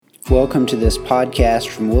Welcome to this podcast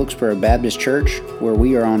from Wilkesboro Baptist Church, where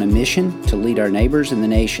we are on a mission to lead our neighbors and the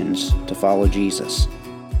nations to follow Jesus.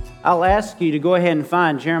 I'll ask you to go ahead and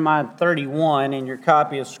find Jeremiah 31 in your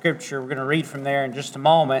copy of Scripture. We're going to read from there in just a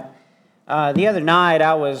moment. The other night,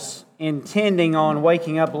 I was intending on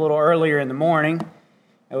waking up a little earlier in the morning,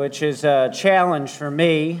 which is a challenge for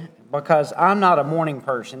me because I'm not a morning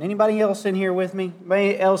person. Anybody else in here with me?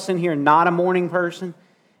 Anybody else in here not a morning person?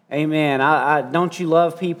 Amen. Don't you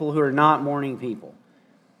love people who are not morning people?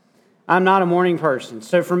 I'm not a morning person.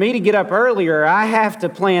 So for me to get up earlier, I have to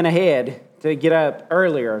plan ahead to get up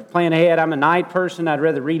earlier. Plan ahead. I'm a night person. I'd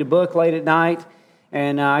rather read a book late at night.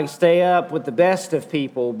 And I stay up with the best of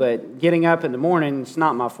people. But getting up in the morning is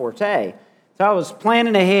not my forte. So I was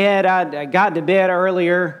planning ahead. I got to bed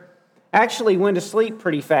earlier. Actually went to sleep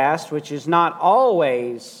pretty fast, which is not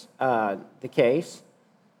always the case.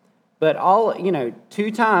 But 2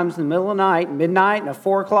 times in the middle of the night, midnight, and at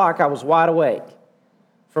 4 o'clock, I was wide awake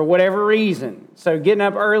for whatever reason. So getting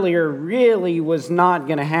up earlier really was not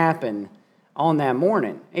going to happen on that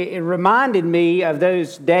morning. It reminded me of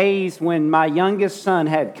those days when my youngest son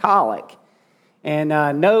had colic, and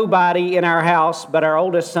nobody in our house but our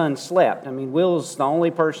oldest son slept. I mean, Will's the only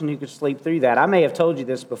person who could sleep through that. I may have told you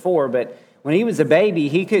this before, but when he was a baby,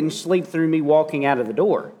 he couldn't sleep through me walking out of the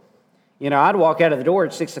door. You know, I'd walk out of the door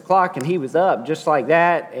at 6 o'clock and he was up just like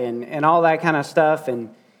that and all that kind of stuff.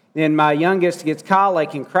 And then my youngest gets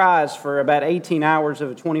colic and cries for about 18 hours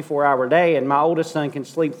of a 24-hour day, and my oldest son can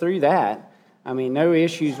sleep through that. I mean, no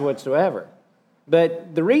issues whatsoever.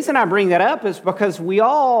 But the reason I bring that up is because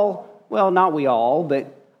not we all,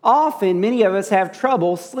 but often many of us have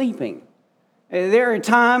trouble sleeping. There are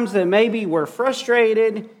times that maybe we're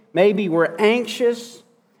frustrated, maybe we're anxious.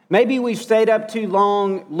 Maybe we've stayed up too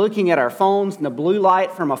long looking at our phones, and the blue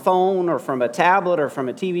light from a phone or from a tablet or from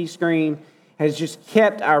a TV screen has just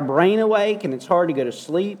kept our brain awake and it's hard to go to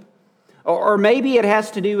sleep. Or maybe it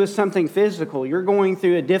has to do with something physical. You're going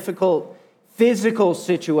through a difficult physical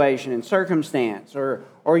situation and circumstance,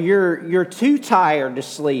 or you're too tired to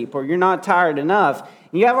sleep, or you're not tired enough.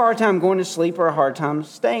 And you have a hard time going to sleep or a hard time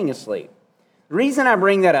staying asleep. The reason I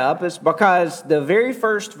bring that up is because the very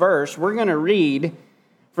first verse we're going to read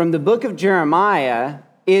from the book of Jeremiah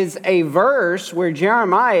is a verse where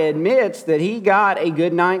Jeremiah admits that he got a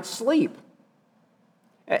good night's sleep.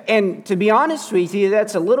 And to be honest with you,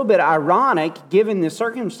 that's a little bit ironic given the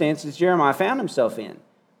circumstances Jeremiah found himself in.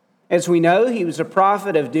 As we know, he was a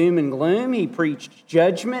prophet of doom and gloom. He preached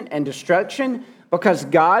judgment and destruction because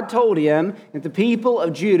God told him that the people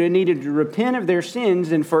of Judah needed to repent of their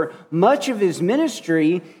sins. And for much of his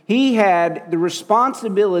ministry, he had the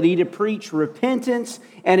responsibility to preach repentance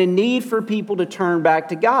and a need for people to turn back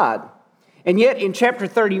to God. And yet in chapter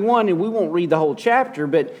 31, and we won't read the whole chapter,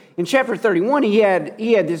 but in chapter 31, he had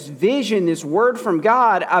this vision, this word from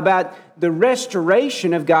God about the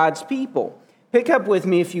restoration of God's people. Pick up with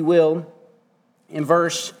me, if you will, in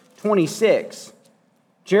verse 26.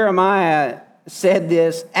 Jeremiah said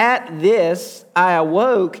this, "At this I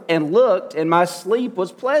awoke and looked, and my sleep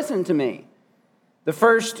was pleasant to me." The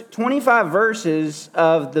first 25 verses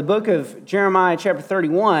of the book of Jeremiah, chapter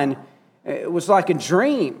 31, it was like a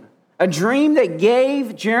dream that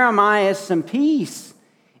gave Jeremiah some peace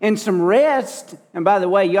and some rest. And by the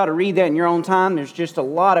way, you ought to read that in your own time. There's just a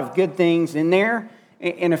lot of good things in there.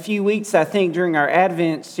 In a few weeks, I think, during our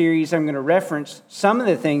Advent series, I'm going to reference some of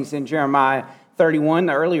the things in Jeremiah 31,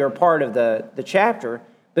 the earlier part of the chapter.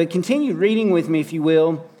 But continue reading with me, if you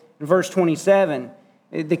will, in verse 27.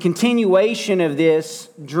 The continuation of this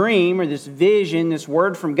dream or this vision, this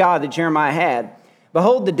word from God that Jeremiah had.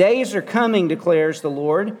 "Behold, the days are coming, declares the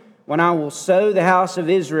Lord, when I will sow the house of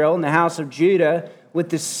Israel and the house of Judah with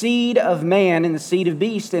the seed of man and the seed of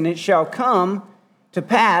beast. And it shall come to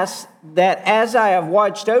pass that as I have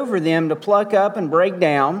watched over them to pluck up and break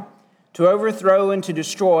down, to overthrow and to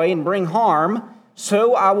destroy and bring harm,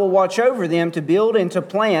 so I will watch over them to build and to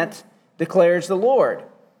plant, declares the Lord."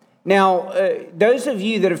 Now, those of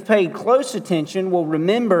you that have paid close attention will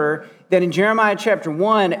remember that in Jeremiah chapter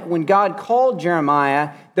 1, when God called Jeremiah,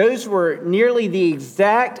 those were nearly the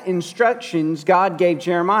exact instructions God gave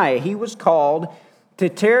Jeremiah. He was called to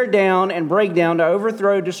tear down and break down, to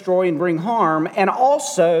overthrow, destroy, and bring harm, and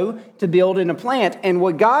also to build and to plant. And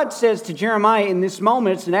what God says to Jeremiah in this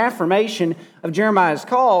moment, it's an affirmation of Jeremiah's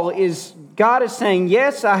call, is God is saying,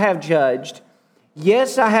 yes, I have judged.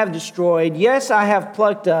 Yes, I have destroyed. Yes, I have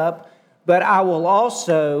plucked up, but I will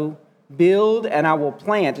also build and I will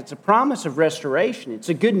plant. It's a promise of restoration. It's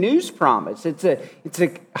a good news promise. It's a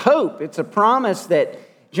hope. It's a promise that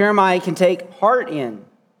Jeremiah can take heart in.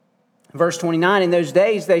 Verse 29, "In those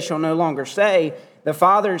days they shall no longer say, The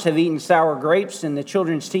fathers have eaten sour grapes, and the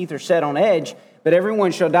children's teeth are set on edge, but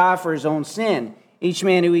everyone shall die for his own sin. Each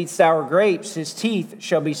man who eats sour grapes, his teeth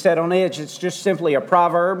shall be set on edge. It's just simply a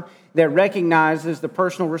proverb that recognizes the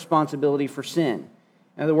personal responsibility for sin.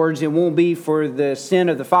 In other words, it won't be for the sin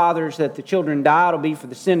of the fathers that the children die, it'll be for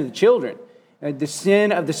the sin of the children. The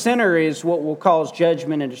sin of the sinner is what will cause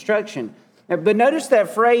judgment and destruction. But notice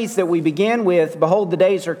that phrase that we begin with, behold, the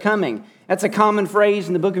days are coming. That's a common phrase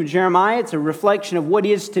in the book of Jeremiah. It's a reflection of what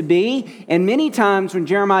is to be. And many times when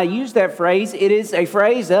Jeremiah used that phrase, it is a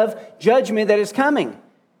phrase of judgment that is coming.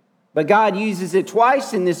 But God uses it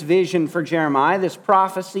twice in this vision for Jeremiah, this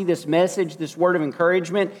prophecy, this message, this word of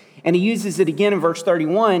encouragement. And he uses it again in verse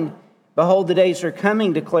 31. Behold, the days are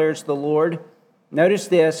coming, declares the Lord. Notice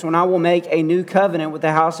this, when I will make a new covenant with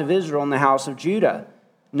the house of Israel and the house of Judah.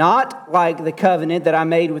 Not like the covenant that I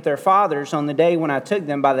made with their fathers on the day when I took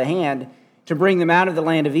them by the hand to bring them out of the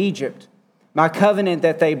land of Egypt. My covenant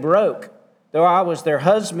that they broke, though I was their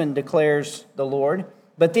husband, declares the Lord.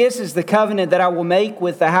 But this is the covenant that I will make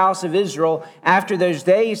with the house of Israel after those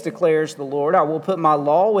days, declares the Lord. I will put my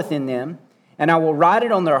law within them, and I will write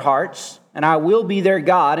it on their hearts, and I will be their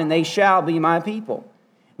God, and they shall be my people.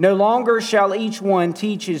 No longer shall each one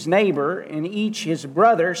teach his neighbor and each his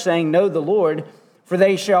brother, saying, Know the Lord, for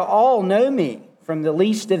they shall all know me, from the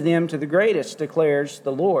least of them to the greatest, declares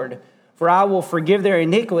the Lord. For I will forgive their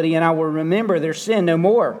iniquity, and I will remember their sin no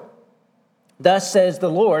more. Thus says the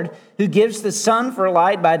Lord, who gives the sun for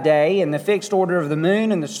light by day, and the fixed order of the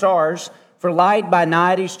moon and the stars for light by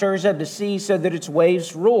night. He stirs up the sea so that its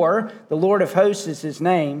waves roar. The Lord of hosts is his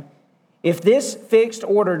name. If this fixed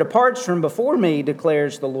order departs from before me,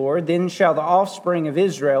 declares the Lord, then shall the offspring of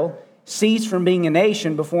Israel cease from being a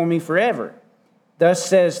nation before me forever. Thus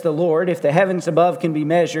says the Lord, if the heavens above can be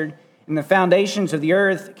measured, and the foundations of the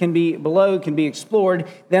earth can be explored,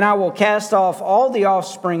 then I will cast off all the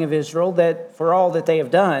offspring of Israel that for all that they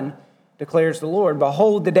have done, declares the Lord.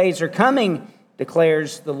 Behold, the days are coming,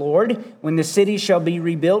 declares the Lord, when the city shall be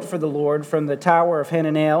rebuilt for the Lord from the tower of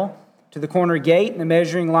Hananel to the corner gate, and the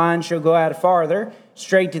measuring line shall go out farther,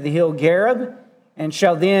 straight to the hill Gareb, and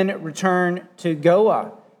shall then return to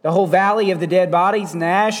Goah. The whole valley of the dead bodies and the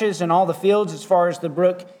ashes and all the fields as far as the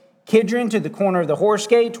brook Kidron to the corner of the horse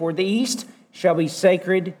gate toward the east shall be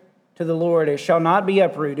sacred to the Lord. It shall not be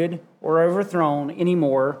uprooted or overthrown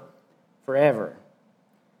anymore forever.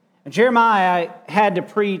 And Jeremiah had to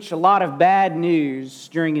preach a lot of bad news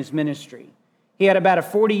during his ministry. He had about a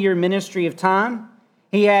 40-year ministry of time.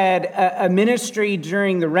 He had a ministry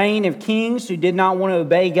during the reign of kings who did not want to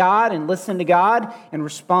obey God and listen to God and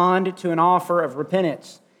respond to an offer of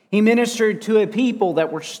repentance. He ministered to a people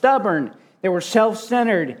that were stubborn, that were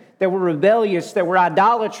self-centered, that were rebellious, that were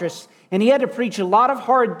idolatrous, and he had to preach a lot of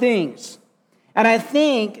hard things. And I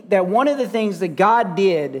think that one of the things that God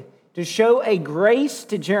did to show a grace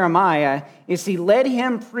to Jeremiah is he let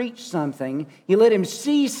him preach something, he let him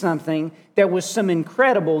see something that was some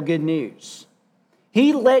incredible good news.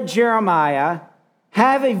 He let Jeremiah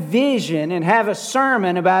have a vision and have a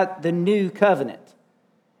sermon about the new covenant.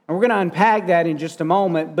 And we're going to unpack that in just a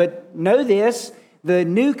moment, but know this, the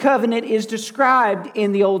new covenant is described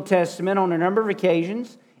in the Old Testament on a number of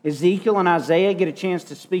occasions. Ezekiel and Isaiah get a chance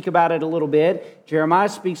to speak about it a little bit. Jeremiah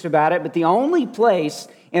speaks about it, but the only place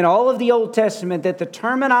in all of the Old Testament that the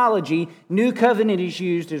terminology new covenant is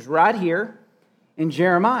used is right here in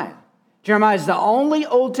Jeremiah. Jeremiah is the only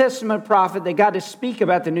Old Testament prophet that got to speak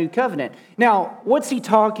about the new covenant. Now, what's he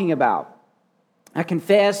talking about? I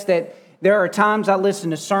confess that there are times I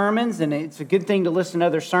listen to sermons, and it's a good thing to listen to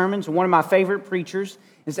other sermons. One of my favorite preachers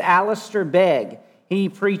is Alistair Begg. He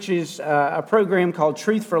preaches a program called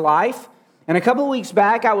Truth for Life. And a couple of weeks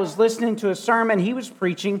back, I was listening to a sermon he was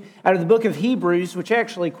preaching out of the book of Hebrews, which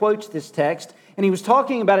actually quotes this text, and he was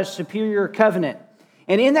talking about a superior covenant.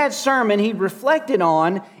 And in that sermon, he reflected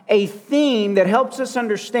on a theme that helps us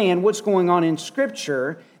understand what's going on in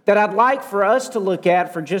Scripture that I'd like for us to look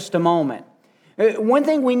at for just a moment. One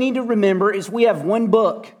thing we need to remember is we have one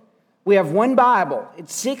book. We have one Bible.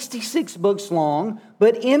 It's 66 books long,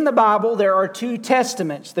 but in the Bible there are two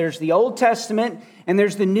testaments. There's the Old Testament and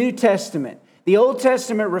there's the New Testament. The Old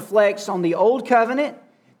Testament reflects on the Old Covenant.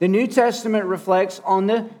 The New Testament reflects on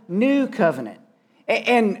the New Covenant.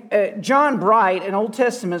 And John Bright, an Old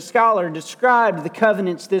Testament scholar, described the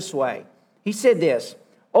covenants this way. He said this,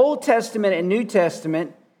 Old Testament and New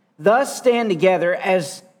Testament thus stand together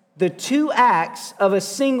as the two acts of a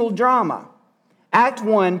single drama. Act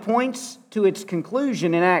 1 points to its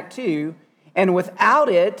conclusion in Act 2, and without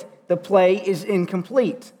it, the play is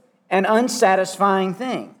incomplete, an unsatisfying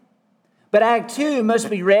thing. But Act 2 must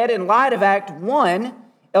be read in light of Act 1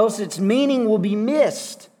 else its meaning will be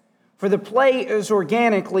missed, for the play is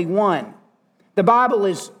organically one. The Bible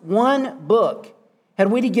is one book. Had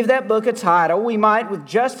we to give that book a title, we might with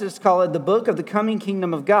justice call it the book of the coming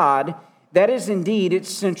kingdom of God. That is indeed its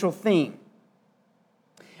central theme.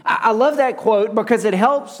 I love that quote because it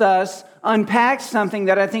helps us unpack something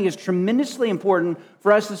that I think is tremendously important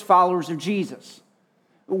for us as followers of Jesus.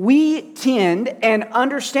 We tend, and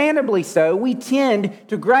understandably so, we tend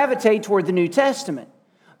to gravitate toward the New Testament.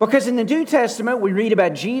 Because in the New Testament, we read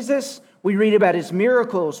about Jesus, we read about his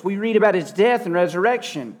miracles, we read about his death and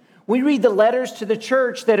resurrection. We read the letters to the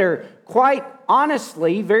church that are quite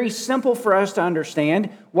honestly very simple for us to understand.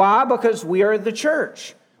 Why? Because we are the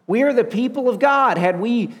church. We are the people of God. Had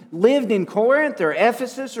we lived in Corinth or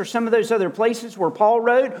Ephesus or some of those other places where Paul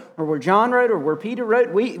wrote or where John wrote or where Peter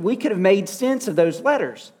wrote, we could have made sense of those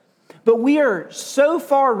letters. But we are so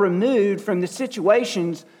far removed from the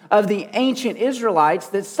situations of the ancient Israelites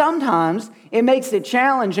that sometimes it makes it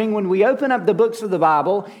challenging when we open up the books of the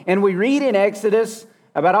Bible and we read in Exodus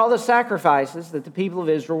about all the sacrifices that the people of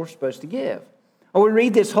Israel were supposed to give. Or we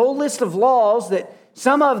read this whole list of laws that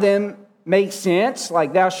some of them make sense,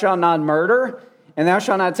 like thou shalt not murder, and thou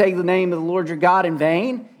shalt not take the name of the Lord your God in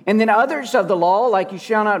vain. And then others of the law, like you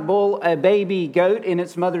shall not boil a baby goat in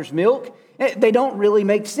its mother's milk, they don't really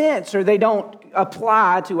make sense or they don't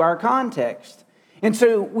apply to our context. And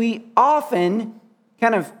so we often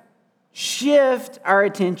kind of shift our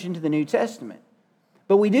attention to the New Testament.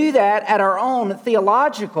 But we do that at our own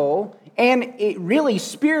theological and really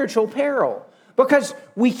spiritual peril. Because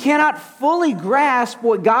we cannot fully grasp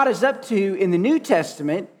what God is up to in the New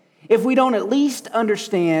Testament if we don't at least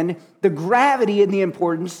understand the gravity and the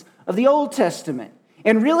importance of the Old Testament.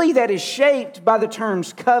 And really that is shaped by the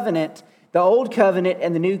terms covenant, the Old Covenant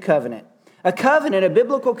and the New Covenant. A covenant, a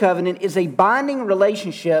biblical covenant, is a binding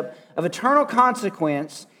relationship of eternal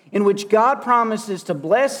consequence in which God promises to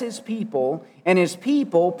bless his people and his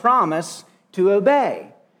people promise to obey.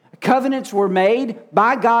 Covenants were made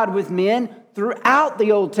by God with men throughout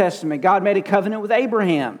the Old Testament. God made a covenant with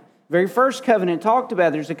Abraham. Very first covenant talked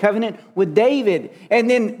about. There's a covenant with David. And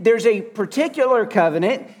then there's a particular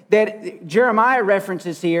covenant that Jeremiah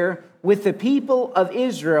references here with the people of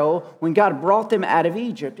Israel when God brought them out of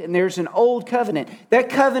Egypt. And there's an old covenant. That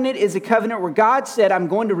covenant is a covenant where God said, I'm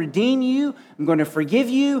going to redeem you, I'm going to forgive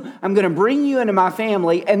you, I'm going to bring you into my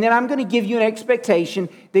family, and then I'm going to give you an expectation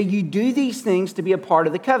that you do these things to be a part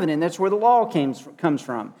of the covenant. That's where the law comes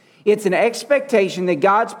from. It's an expectation that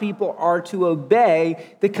God's people are to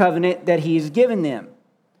obey the covenant that he has given them.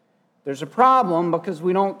 There's a problem because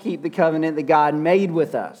we don't keep the covenant that God made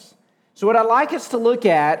with us. So what I'd like us to look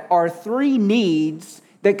at are three needs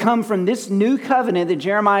that come from this new covenant that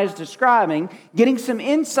Jeremiah is describing, getting some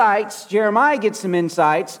insights. Jeremiah gets some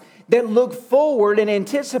insights that look forward and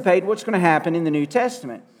anticipate what's going to happen in the New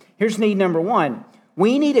Testament. Here's need number one.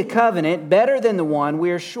 We need a covenant better than the one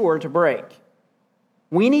we are sure to break.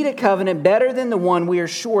 We need a covenant better than the one we are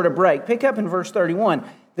sure to break. Pick up in verse 31.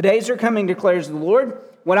 The days are coming, declares the Lord,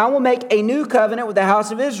 when I will make a new covenant with the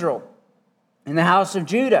house of Israel and the house of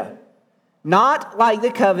Judah. Not like the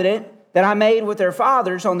covenant that I made with their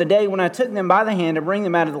fathers on the day when I took them by the hand to bring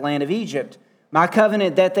them out of the land of Egypt. My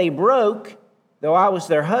covenant that they broke, though I was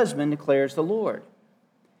their husband, declares the Lord.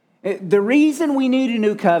 The reason we need a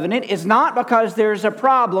new covenant is not because there's a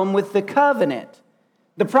problem with the covenant.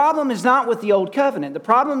 The problem is not with the old covenant. The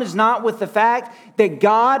problem is not with the fact that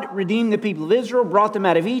God redeemed the people of Israel, brought them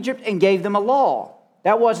out of Egypt, and gave them a law.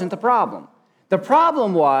 That wasn't the problem. The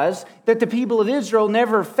problem was that the people of Israel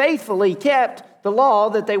never faithfully kept the law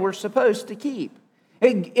that they were supposed to keep.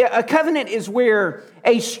 A covenant is where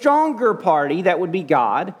a stronger party, that would be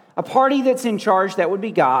God, a party that's in charge, that would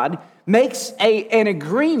be God, makes an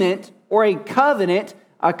agreement or a covenant,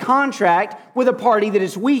 a contract with a party that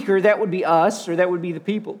is weaker, that would be us, or that would be the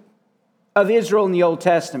people of Israel in the Old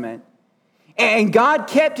Testament. And God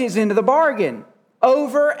kept his end of the bargain.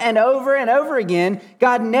 Over and over and over again,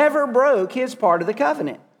 God never broke his part of the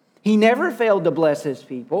covenant. He never failed to bless his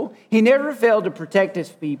people. He never failed to protect his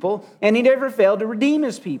people. And he never failed to redeem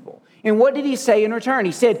his people. And what did he say in return?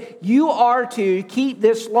 He said, you are to keep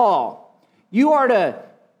this law. You are to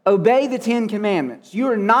obey the 10 commandments.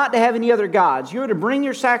 You are not to have any other gods. You are to bring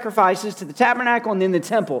your sacrifices to the tabernacle and then the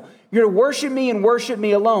temple. You're to worship me and worship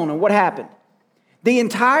me alone. And what happened? The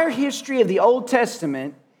entire history of the Old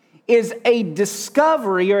Testament is a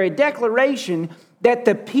discovery or a declaration that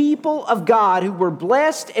the people of God who were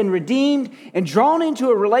blessed and redeemed and drawn into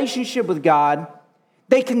a relationship with God,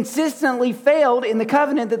 they consistently failed in the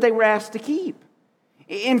covenant that they were asked to keep.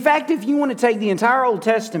 In fact, if you want to take the entire Old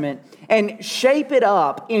Testament and shape it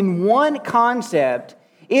up in one concept,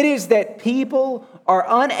 It is that people are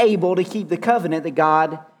unable to keep the covenant that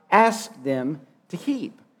God asked them to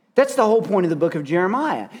keep. That's the whole point of the book of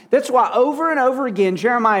Jeremiah. That's why over and over again,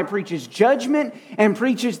 Jeremiah preaches judgment and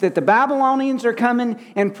preaches that the Babylonians are coming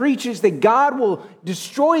and preaches that God will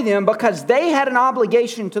destroy them because they had an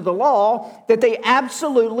obligation to the law that they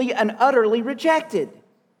absolutely and utterly rejected.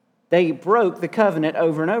 They broke the covenant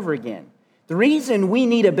over and over again. The reason we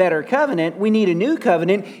need a better covenant, we need a new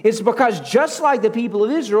covenant, is because just like the people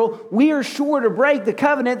of Israel, we are sure to break the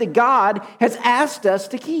covenant that God has asked us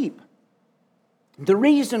to keep. The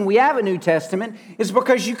reason we have a New Testament is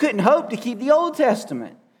because you couldn't hope to keep the Old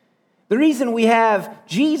Testament. The reason we have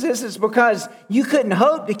Jesus is because you couldn't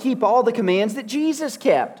hope to keep all the commands that Jesus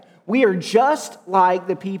kept. We are just like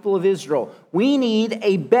the people of Israel. We need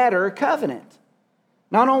a better covenant.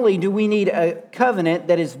 Not only do we need a covenant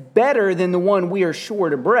that is better than the one we are sure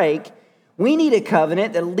to break, we need a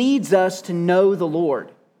covenant that leads us to know the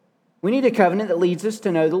Lord. We need a covenant that leads us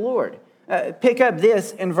to know the Lord. Pick up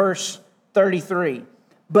this in verse 33.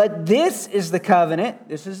 But this is the covenant,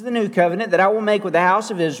 this is the new covenant that I will make with the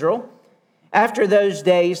house of Israel. After those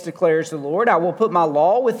days, declares the Lord, I will put my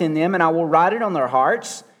law within them and I will write it on their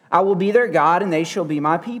hearts. I will be their God and they shall be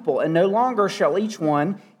my people. And no longer shall each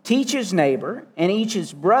one teach his neighbor and each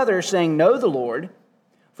his brother, saying, know the Lord.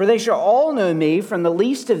 For they shall all know me, from the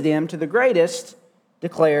least of them to the greatest,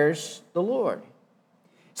 declares the Lord.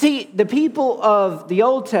 See, the people of the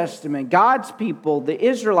Old Testament, God's people, the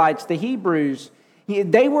Israelites, the Hebrews,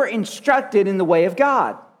 they were instructed in the way of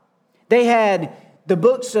God. They had the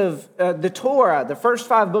books of the Torah, the first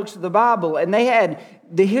 5 books of the Bible, and they had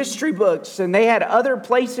the history books, and they had other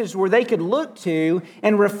places where they could look to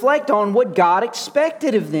and reflect on what God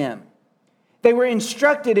expected of them. They were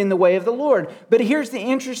instructed in the way of the Lord. But here's the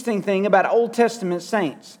interesting thing about Old Testament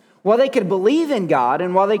saints. While they could believe in God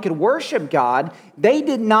and while they could worship God, they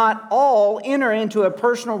did not all enter into a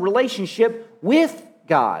personal relationship with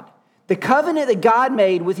God. The covenant that God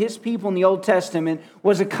made with His people in the Old Testament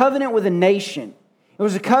was a covenant with a nation. It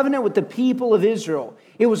was a covenant with the people of Israel.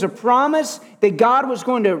 It was a promise that God was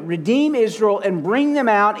going to redeem Israel and bring them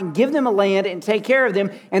out and give them a land and take care of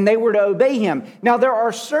them, and they were to obey Him. Now, there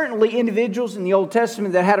are certainly individuals in the Old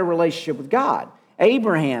Testament that had a relationship with God.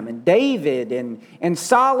 Abraham and David and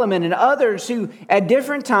Solomon and others who at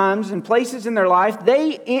different times and places in their life,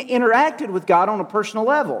 they interacted with God on a personal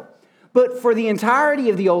level. But for the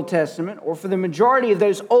entirety of the Old Testament, or for the majority of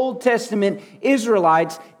those Old Testament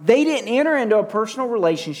Israelites, they didn't enter into a personal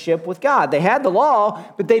relationship with God. They had the law,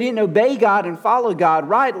 but they didn't obey God and follow God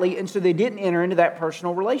rightly, and so they didn't enter into that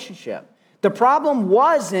personal relationship. The problem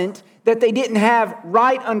wasn't that they didn't have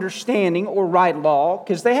right understanding or right law,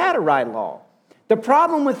 because they had a right law. The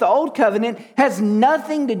problem with the Old Covenant has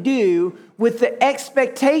nothing to do with the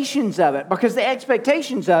expectations of it, because the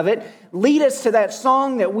expectations of it lead us to that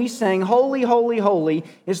song that we sang, Holy, Holy, Holy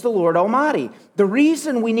is the Lord Almighty. The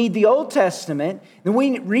reason we need the Old Testament, the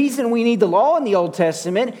reason we need the law in the Old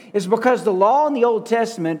Testament is because the law in the Old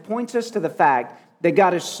Testament points us to the fact that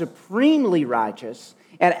God is supremely righteous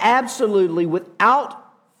and absolutely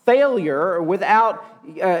without failure or without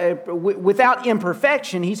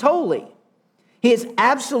imperfection, He's holy. He is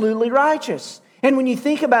absolutely righteous. And when you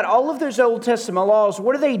think about all of those Old Testament laws,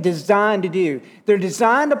 what are they designed to do? They're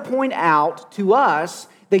designed to point out to us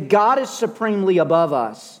that God is supremely above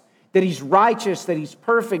us, that He's righteous, that He's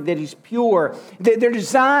perfect, that He's pure. They're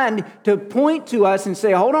designed to point to us and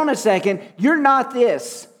say, hold on a second, you're not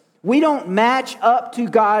this. We don't match up to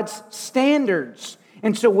God's standards.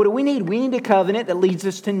 And so what do we need? We need a covenant that leads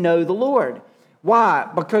us to know the Lord. Why?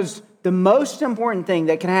 Because the most important thing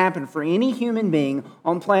that can happen for any human being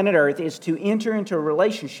on planet Earth is to enter into a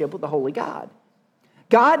relationship with the Holy God.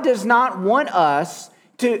 God does not want us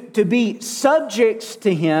to be subjects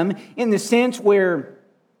to Him in the sense where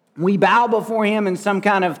we bow before Him in some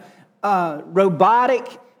kind of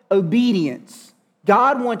robotic obedience.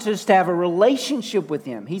 God wants us to have a relationship with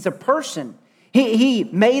Him. He's a person. He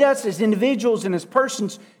made us as individuals and as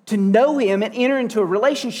persons to know Him and enter into a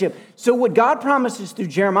relationship. So what God promises through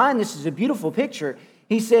Jeremiah, and this is a beautiful picture,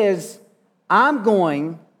 He says, I'm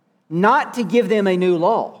going not to give them a new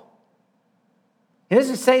law. He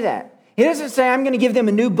doesn't say that. He doesn't say, I'm going to give them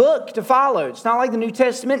a new book to follow. It's not like the New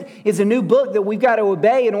Testament is a new book that we've got to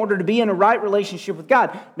obey in order to be in a right relationship with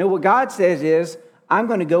God. No, what God says is, I'm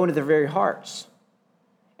going to go into their very hearts.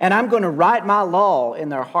 And I'm going to write my law in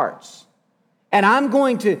their hearts. And I'm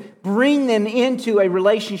going to bring them into a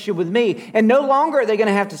relationship with me. And no longer are they going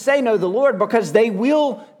to have to say, know the Lord, because they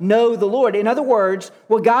will know the Lord. In other words,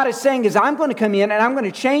 what God is saying is, I'm going to come in and I'm going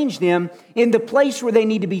to change them in the place where they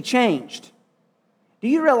need to be changed. Do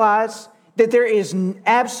you realize that there is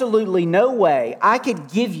absolutely no way I could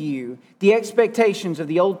give you the expectations of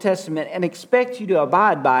the Old Testament and expect you to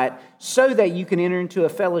abide by it so that you can enter into a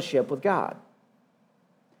fellowship with God.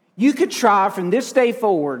 You could try from this day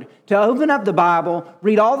forward to open up the Bible,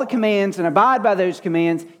 read all the commands, and abide by those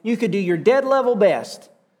commands. You could do your dead level best.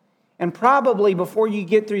 And probably before you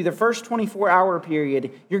get through the first 24-hour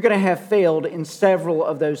period, you're going to have failed in several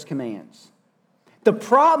of those commands. The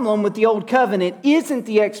problem with the Old Covenant isn't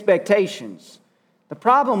the expectations. The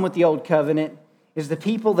problem with the Old Covenant is the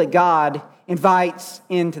people that God invites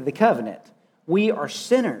into the covenant. We are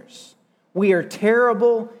sinners. We are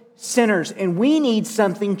terrible sinners, and we need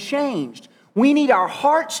something changed. We need our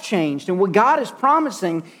hearts changed. And what God is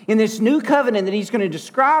promising in this new covenant that He's going to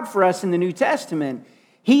describe for us in the New Testament,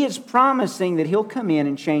 He is promising that He'll come in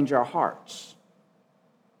and change our hearts.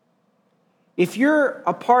 If you're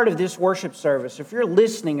a part of this worship service, if you're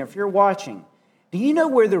listening, if you're watching, do you know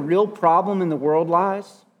where the real problem in the world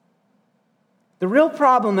lies? The real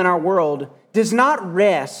problem in our world does not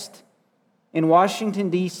rest in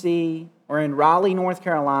Washington, D.C., or in Raleigh, North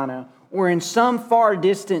Carolina, or in some far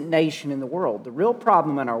distant nation in the world. The real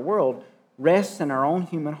problem in our world rests in our own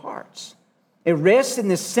human hearts. It rests in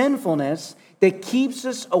the sinfulness that keeps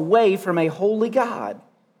us away from a holy God.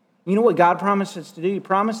 You know what God promises to do? He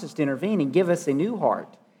promises to intervene and give us a new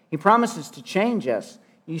heart. He promises to change us.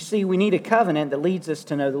 You see, we need a covenant that leads us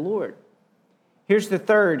to know the Lord. Here's the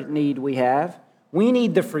third need we have. We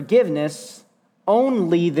need the forgiveness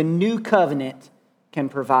only the new covenant can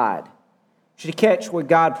provide. You should catch what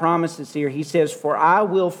God promises here. He says, "For I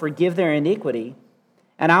will forgive their iniquity,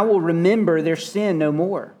 and I will remember their sin no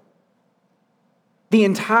more." The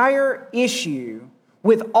entire issue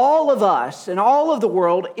with all of us and all of the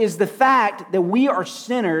world is the fact that we are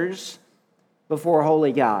sinners before a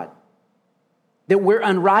holy God. That we're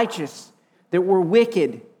unrighteous, that we're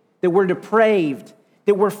wicked, that we're depraved,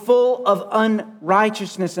 that we're full of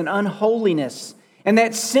unrighteousness and unholiness, and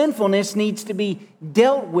that sinfulness needs to be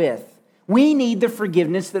dealt with. We need the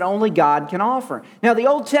forgiveness that only God can offer. Now, the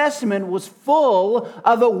Old Testament was full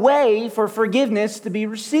of a way for forgiveness to be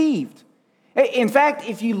received. In fact,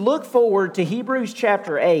 if you look forward to Hebrews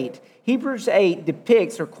chapter 8, Hebrews 8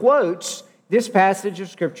 depicts or quotes this passage of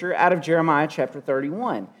Scripture out of Jeremiah chapter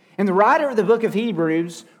 31. And the writer of the book of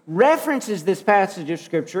Hebrews references this passage of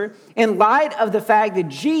Scripture in light of the fact that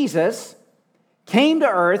Jesus came to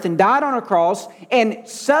earth and died on a cross and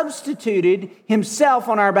substituted Himself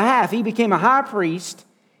on our behalf. He became a high priest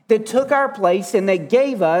that took our place and that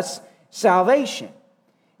gave us salvation.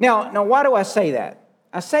 Now, why do I say that?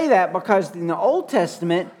 I say that because in the Old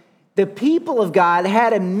Testament, the people of God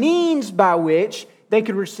had a means by which they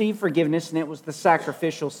could receive forgiveness, and it was the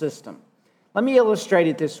sacrificial system. Let me illustrate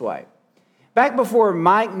it this way. Back before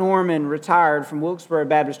Mike Norman retired from Wilkesboro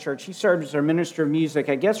Baptist Church, he served as our minister of music,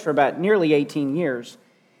 I guess, for about nearly 18 years.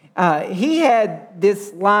 He had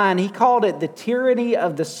this line, he called it the tyranny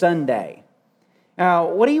of the Sunday. Now,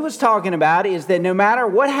 what he was talking about is that no matter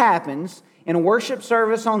what happens in a worship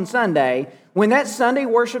service on Sunday, when that Sunday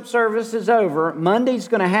worship service is over, Monday's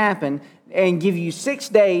going to happen and give you 6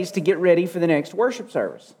 days to get ready for the next worship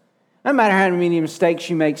service. No matter how many mistakes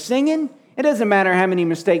you make singing, it doesn't matter how many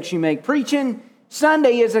mistakes you make preaching,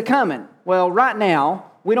 Sunday is a-coming. Well, right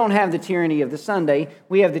now, we don't have the tyranny of the Sunday,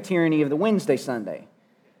 we have the tyranny of the Wednesday Sunday.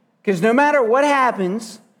 Because no matter what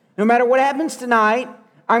happens tonight,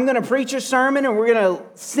 I'm going to preach a sermon and we're going to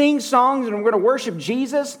sing songs and we're going to worship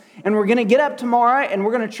Jesus and we're going to get up tomorrow and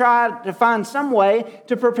we're going to try to find some way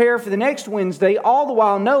to prepare for the next Wednesday, all the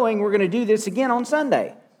while knowing we're going to do this again on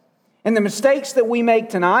Sunday. And the mistakes that we make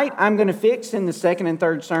tonight, I'm going to fix in the second and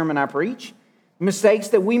third sermon I preach. Mistakes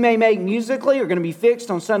that we may make musically are going to be fixed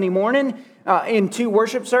on Sunday morning in 2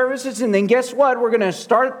 worship services. And then guess what? We're going to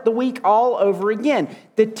start the week all over again.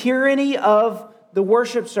 The tyranny of the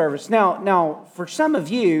worship service. Now, for some of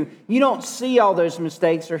you, you don't see all those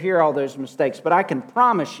mistakes or hear all those mistakes, but I can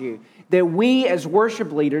promise you that we as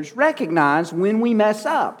worship leaders recognize when we mess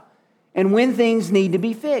up and when things need to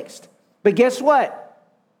be fixed. But guess what?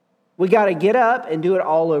 We got to get up and do it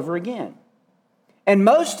all over again. And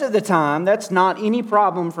most of the time, that's not any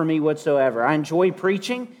problem for me whatsoever. I enjoy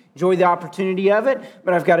preaching, enjoy the opportunity of it,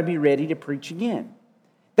 but I've got to be ready to preach again.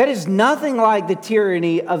 That is nothing like the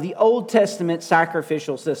tyranny of the Old Testament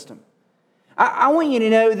sacrificial system. I want you to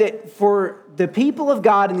know that for the people of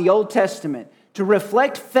God in the Old Testament to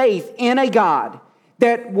reflect faith in a God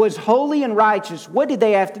that was holy and righteous, what did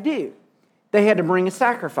they have to do? They had to bring a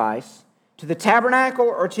sacrifice to the tabernacle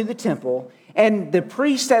or to the temple, and the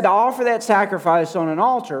priest had to offer that sacrifice on an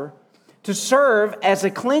altar to serve as a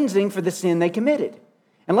cleansing for the sin they committed.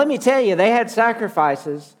 And let me tell you, they had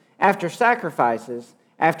sacrifices after sacrifices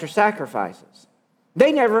after sacrifices.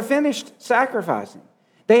 They never finished sacrificing.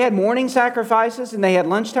 They had morning sacrifices, and they had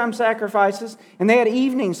lunchtime sacrifices, and they had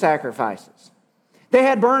evening sacrifices. They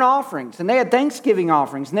had burnt offerings, and they had thanksgiving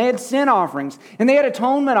offerings, and they had sin offerings, and they had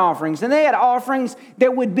atonement offerings, and they had offerings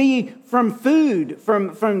that would be from food,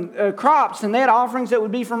 from crops, and they had offerings that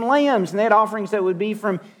would be from lambs, and they had offerings that would be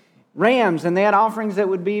from rams, and they had offerings that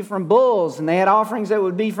would be from bulls, and they had offerings that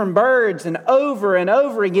would be from birds, and over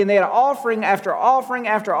again, they had offering after offering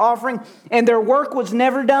after offering, and their work was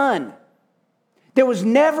never done. There was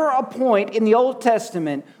never a point in the Old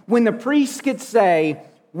Testament when the priests could say,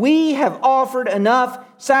 we have offered enough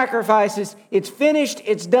sacrifices. It's finished.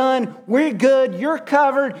 It's done. We're good. You're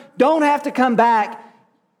covered. Don't have to come back.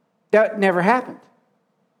 That never happened.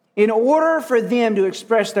 In order for them to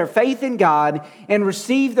express their faith in God and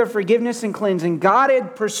receive their forgiveness and cleansing, God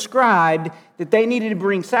had prescribed that they needed to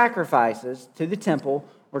bring sacrifices to the temple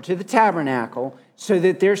or to the tabernacle so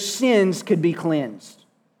that their sins could be cleansed.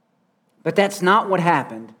 But that's not what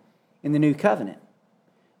happened in the new covenant.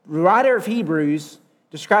 The writer of Hebrews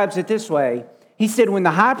describes it this way. He said, when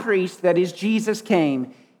the high priest, that is Jesus,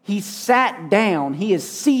 came, he sat down. He is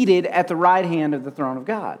seated at the right hand of the throne of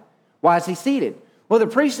God. Why is he seated? Well, the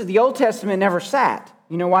priests of the Old Testament never sat.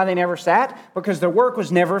 You know why they never sat? Because their work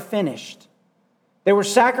was never finished. They were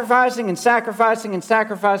sacrificing and sacrificing and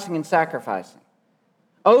sacrificing and sacrificing.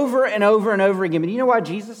 Over and over and over again. But you know why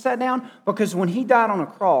Jesus sat down? Because when he died on a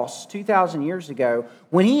cross 2,000 years ago,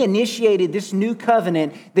 when he initiated this new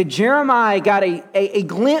covenant that Jeremiah got a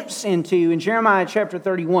glimpse into in Jeremiah chapter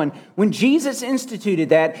 31, when Jesus instituted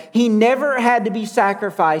that, he never had to be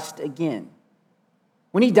sacrificed again.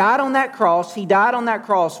 When he died on that cross, he died on that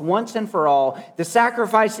cross once and for all. The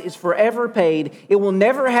sacrifice is forever paid. It will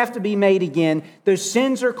never have to be made again. Those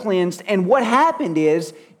sins are cleansed. And what happened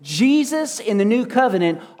is Jesus in the new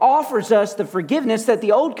covenant offers us the forgiveness that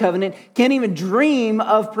the old covenant can't even dream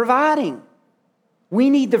of providing. We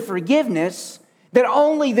need the forgiveness that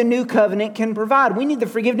only the new covenant can provide. We need the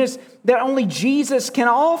forgiveness that only Jesus can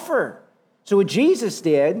offer. So what Jesus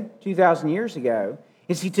did 2,000 years ago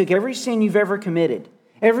is he took every sin you've ever committed,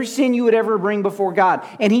 every sin you would ever bring before God,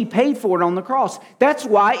 and he paid for it on the cross. That's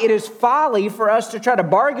why it is folly for us to try to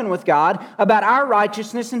bargain with God about our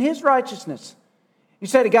righteousness and his righteousness. You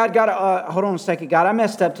say to God, hold on a second, God, I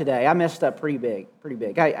messed up today. I messed up pretty big.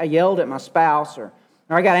 I yelled at my spouse, or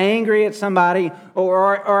I got angry at somebody,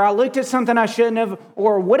 or I looked at something I shouldn't have,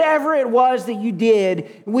 or whatever it was that you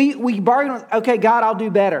did. We bargain with, okay, God, I'll do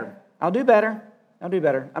better. I'll do better.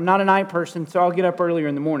 I'm not a night person, so I'll get up earlier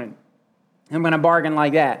in the morning. I'm going to bargain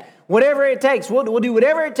like that. Whatever it takes, we'll do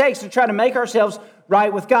whatever it takes to try to make ourselves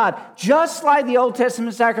right with God, just like the Old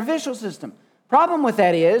Testament sacrificial system. Problem with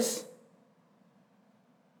that is,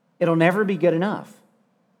 it'll never be good enough.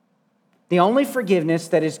 The only forgiveness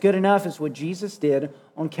that is good enough is what Jesus did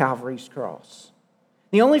on Calvary's cross.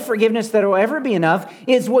 The only forgiveness that will ever be enough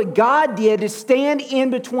is what God did to stand in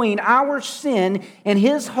between our sin and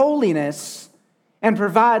his holiness and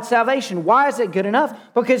provide salvation. Why is it good enough?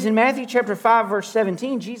 Because in Matthew chapter 5, verse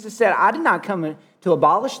 17, Jesus said, I did not come to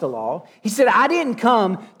abolish the law. He said, I didn't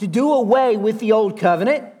come to do away with the old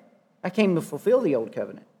covenant. I came to fulfill the old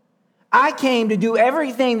covenant. I came to do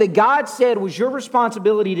everything that God said was your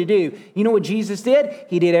responsibility to do. You know what Jesus did?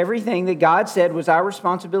 He did everything that God said was our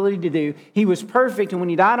responsibility to do. He was perfect, and when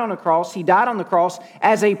he died on the cross, he died on the cross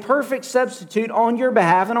as a perfect substitute on your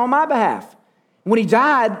behalf and on my behalf. When he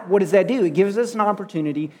died, what does that do? It gives us an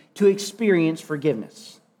opportunity to experience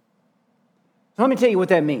forgiveness. So let me tell you what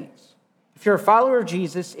that means. If you're a follower of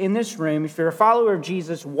Jesus in this room, if you're a follower of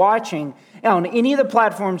Jesus watching on any of the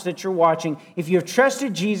platforms that you're watching, if you have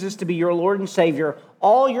trusted Jesus to be your Lord and Savior,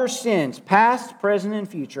 all your sins, past, present, and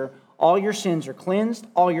future, all your sins are cleansed,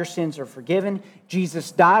 all your sins are forgiven.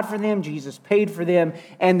 Jesus died for them, Jesus paid for them,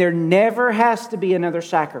 and there never has to be another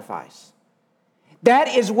sacrifice. That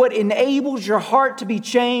is what enables your heart to be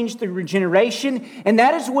changed through regeneration, and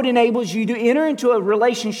that is what enables you to enter into a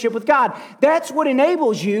relationship with God. That's what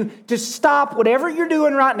enables you to stop whatever you're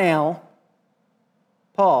doing right now,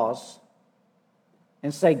 pause,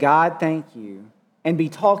 and say, God, thank you, and be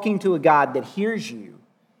talking to a God that hears you,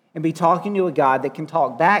 and be talking to a God that can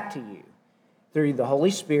talk back to you through the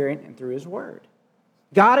Holy Spirit and through his word.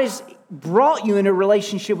 God has brought you into a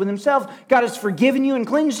relationship with himself. God has forgiven you and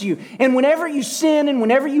cleansed you. And whenever you sin and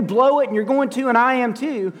whenever you blow it, and you're going to, and I am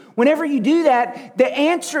too, whenever you do that, the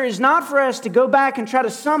answer is not for us to go back and try to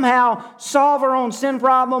somehow solve our own sin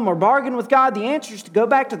problem or bargain with God. The answer is to go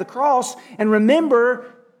back to the cross and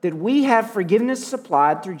remember that we have forgiveness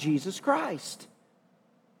supplied through Jesus Christ.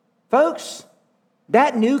 Folks,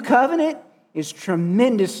 that new covenant is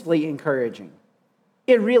tremendously encouraging.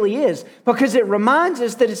 It really is, because it reminds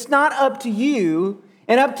us that it's not up to you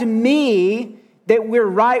and up to me that we're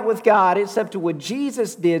right with God. It's up to what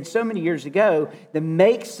Jesus did so many years ago that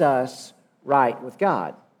makes us right with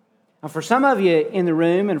God. Now, for some of you in the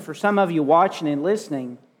room and for some of you watching and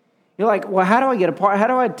listening, you're like, well, how do I get a part? How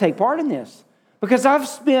do I take part in this? Because I've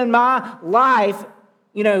spent my life,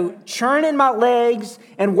 churning my legs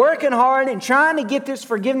and working hard and trying to get this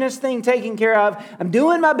forgiveness thing taken care of. I'm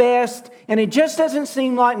doing my best, and it just doesn't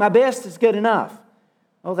seem like my best is good enough.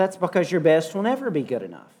 Well, that's because your best will never be good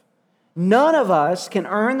enough. None of us can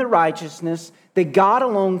earn the righteousness that God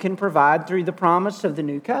alone can provide through the promise of the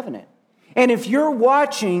new covenant. And if you're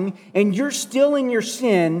watching and you're still in your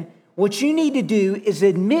sin, what you need to do is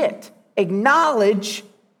acknowledge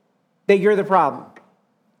that you're the problem.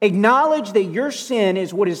 Acknowledge that your sin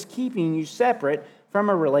is what is keeping you separate from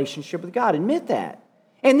a relationship with God. Admit that.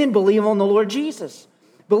 And then believe on the Lord Jesus.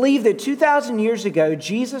 Believe that 2,000 years ago,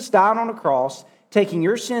 Jesus died on a cross, taking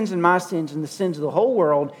your sins and my sins and the sins of the whole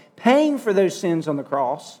world, paying for those sins on the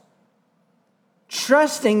cross,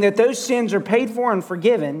 trusting that those sins are paid for and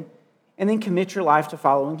forgiven, and then commit your life to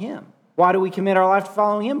following Him. Why do we commit our life to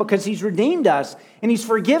following Him? Because He's redeemed us and He's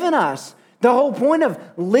forgiven us. The whole point of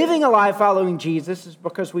living a life following Jesus is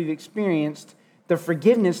because we've experienced the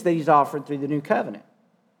forgiveness that He's offered through the new covenant.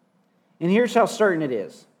 And here's how certain it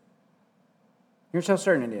is. Here's how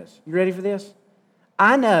certain it is. You ready for this?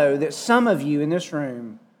 I know that some of you in this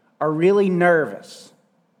room are really nervous.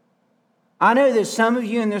 I know that some of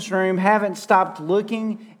you in this room haven't stopped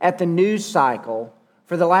looking at the news cycle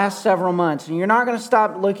for the last several months. And you're not going to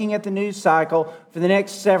stop looking at the news cycle for the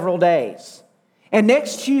next several days. And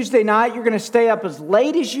next Tuesday night, you're going to stay up as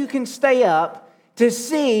late as you can stay up to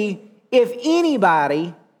see if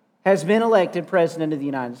anybody has been elected President of the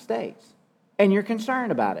United States. And you're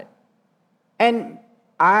concerned about it. And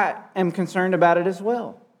I am concerned about it as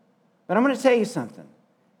well. But I'm going to tell you something.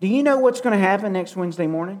 Do you know what's going to happen next Wednesday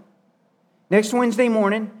morning? Next Wednesday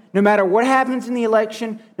morning, no matter what happens in the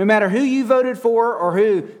election, no matter who you voted for or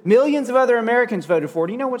who millions of other Americans voted for,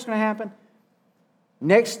 do you know what's going to happen?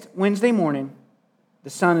 Next Wednesday morning, the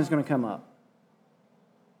sun is going to come up.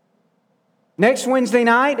 Next Wednesday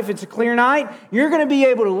night, if it's a clear night, you're going to be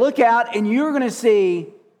able to look out and you're going to see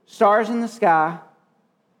stars in the sky,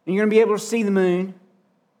 and you're going to be able to see the moon.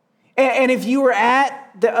 And if you were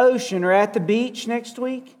at the ocean or at the beach next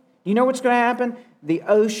week, you know what's going to happen? The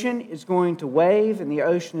ocean is going to wave and the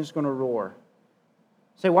ocean is going to roar.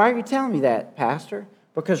 Say, why are you telling me that, Pastor?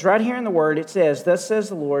 Because right here in the Word it says, "Thus says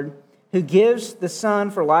the Lord, who gives the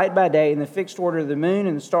sun for light by day and the fixed order of the moon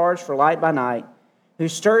and the stars for light by night, who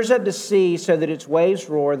stirs up the sea so that its waves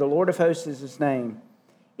roar, the Lord of hosts is His name.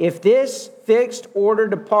 If this fixed order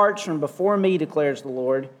departs from before me, declares the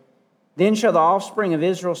Lord, then shall the offspring of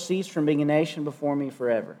Israel cease from being a nation before me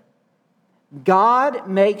forever." God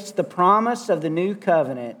makes the promise of the new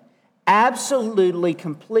covenant absolutely,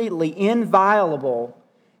 completely inviolable,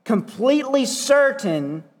 completely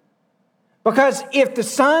certain, because if the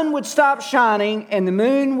sun would stop shining and the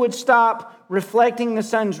moon would stop reflecting the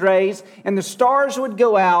sun's rays and the stars would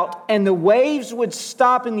go out and the waves would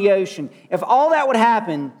stop in the ocean, if all that would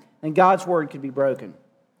happen, then God's word could be broken.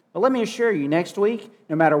 But let me assure you, next week,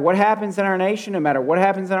 no matter what happens in our nation, no matter what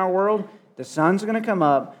happens in our world, the sun's going to come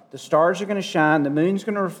up, the stars are going to shine, the moon's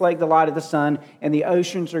going to reflect the light of the sun, and the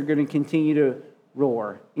oceans are going to continue to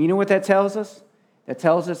roar. You know what that tells us? That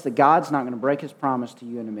tells us that God's not going to break His promise to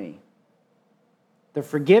you and to me. The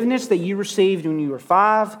forgiveness that you received when you were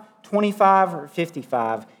 5, 25, or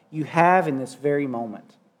 55, you have in this very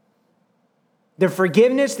moment. The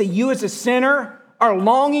forgiveness that you as a sinner are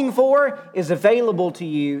longing for is available to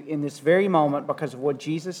you in this very moment because of what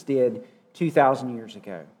Jesus did 2,000 years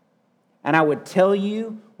ago. And I would tell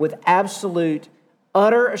you with absolute,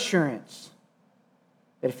 utter assurance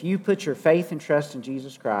that if you put your faith and trust in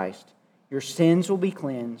Jesus Christ, your sins will be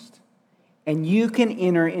cleansed, and you can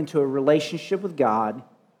enter into a relationship with God,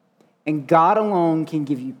 and God alone can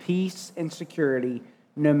give you peace and security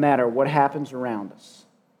no matter what happens around us.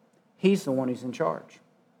 He's the one who's in charge.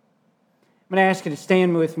 I'm going to ask you to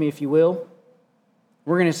stand with me, if you will.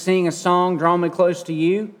 We're going to sing a song, "Draw Me Close to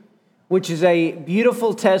You," which is a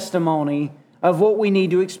beautiful testimony of what we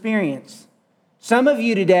need to experience. Some of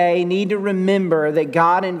you today need to remember that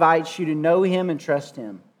God invites you to know Him and trust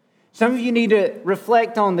Him. Some of you need to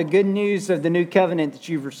reflect on the good news of the new covenant that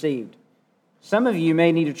you've received. Some of you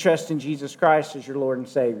may need to trust in Jesus Christ as your Lord and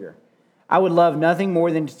Savior. I would love nothing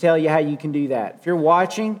more than to tell you how you can do that. If you're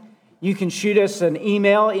watching, you can shoot us an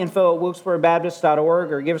email,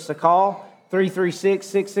 info@wilkesborobaptist.org, or give us a call.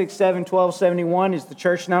 336-667-1271 is the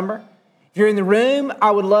church number. If you're in the room, I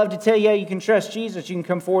would love to tell you how you can trust Jesus. You can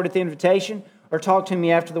come forward at the invitation or talk to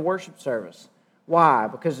me after the worship service. Why?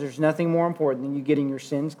 Because there's nothing more important than you getting your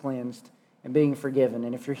sins cleansed and being forgiven.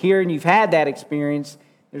 And if you're here and you've had that experience,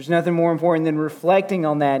 there's nothing more important than reflecting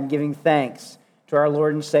on that and giving thanks to our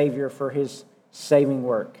Lord and Savior for His saving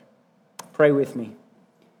work. Pray with me.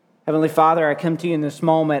 Heavenly Father, I come to you in this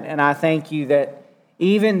moment and I thank you that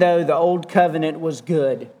even though the old covenant was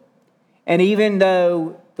good, and even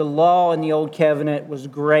though the law in the old covenant was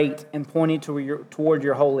great and pointed toward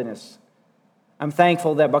your holiness, I'm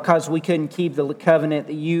thankful that because we couldn't keep the covenant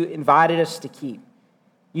that you invited us to keep,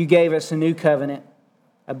 you gave us a new covenant,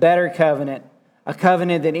 a better covenant, a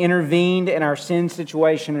covenant that intervened in our sin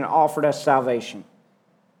situation and offered us salvation.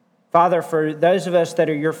 Father, for those of us that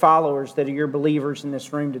are your followers, that are your believers in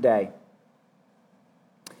this room today,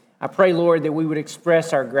 I pray, Lord, that we would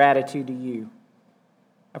express our gratitude to you.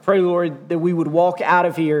 I pray, Lord, that we would walk out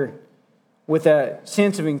of here with a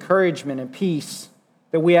sense of encouragement and peace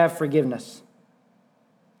that we have forgiveness.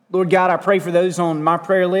 Lord God, I pray for those on my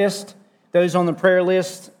prayer list, those on the prayer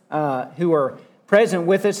list who are present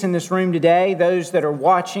with us in this room today, those that are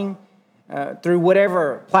watching through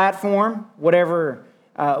whatever platform, whatever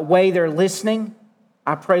way they're listening.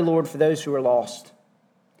 I pray, Lord, for those who are lost,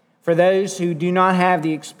 for those who do not have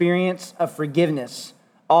the experience of forgiveness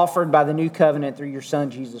offered by the new covenant through your Son,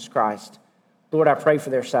 Jesus Christ. Lord, I pray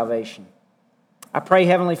for their salvation. I pray,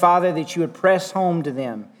 Heavenly Father, that you would press home to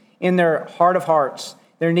them in their heart of hearts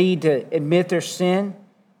their need to admit their sin,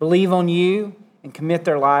 believe on you, and commit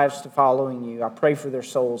their lives to following you. I pray for their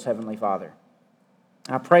souls, Heavenly Father.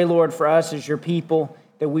 I pray, Lord, for us as your people,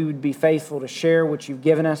 that we would be faithful to share what you've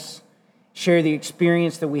given us, share the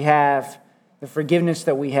experience that we have, the forgiveness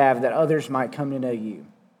that we have, that others might come to know you.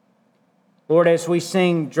 Lord, as we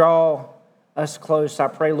sing, draw us close, I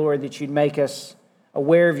pray, Lord, that you'd make us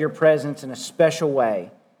aware of your presence in a special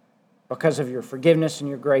way because of your forgiveness and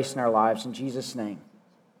your grace in our lives. In Jesus' name,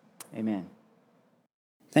 amen.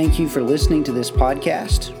 Thank you for listening to this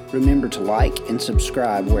podcast. Remember to like and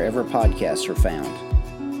subscribe wherever podcasts are found.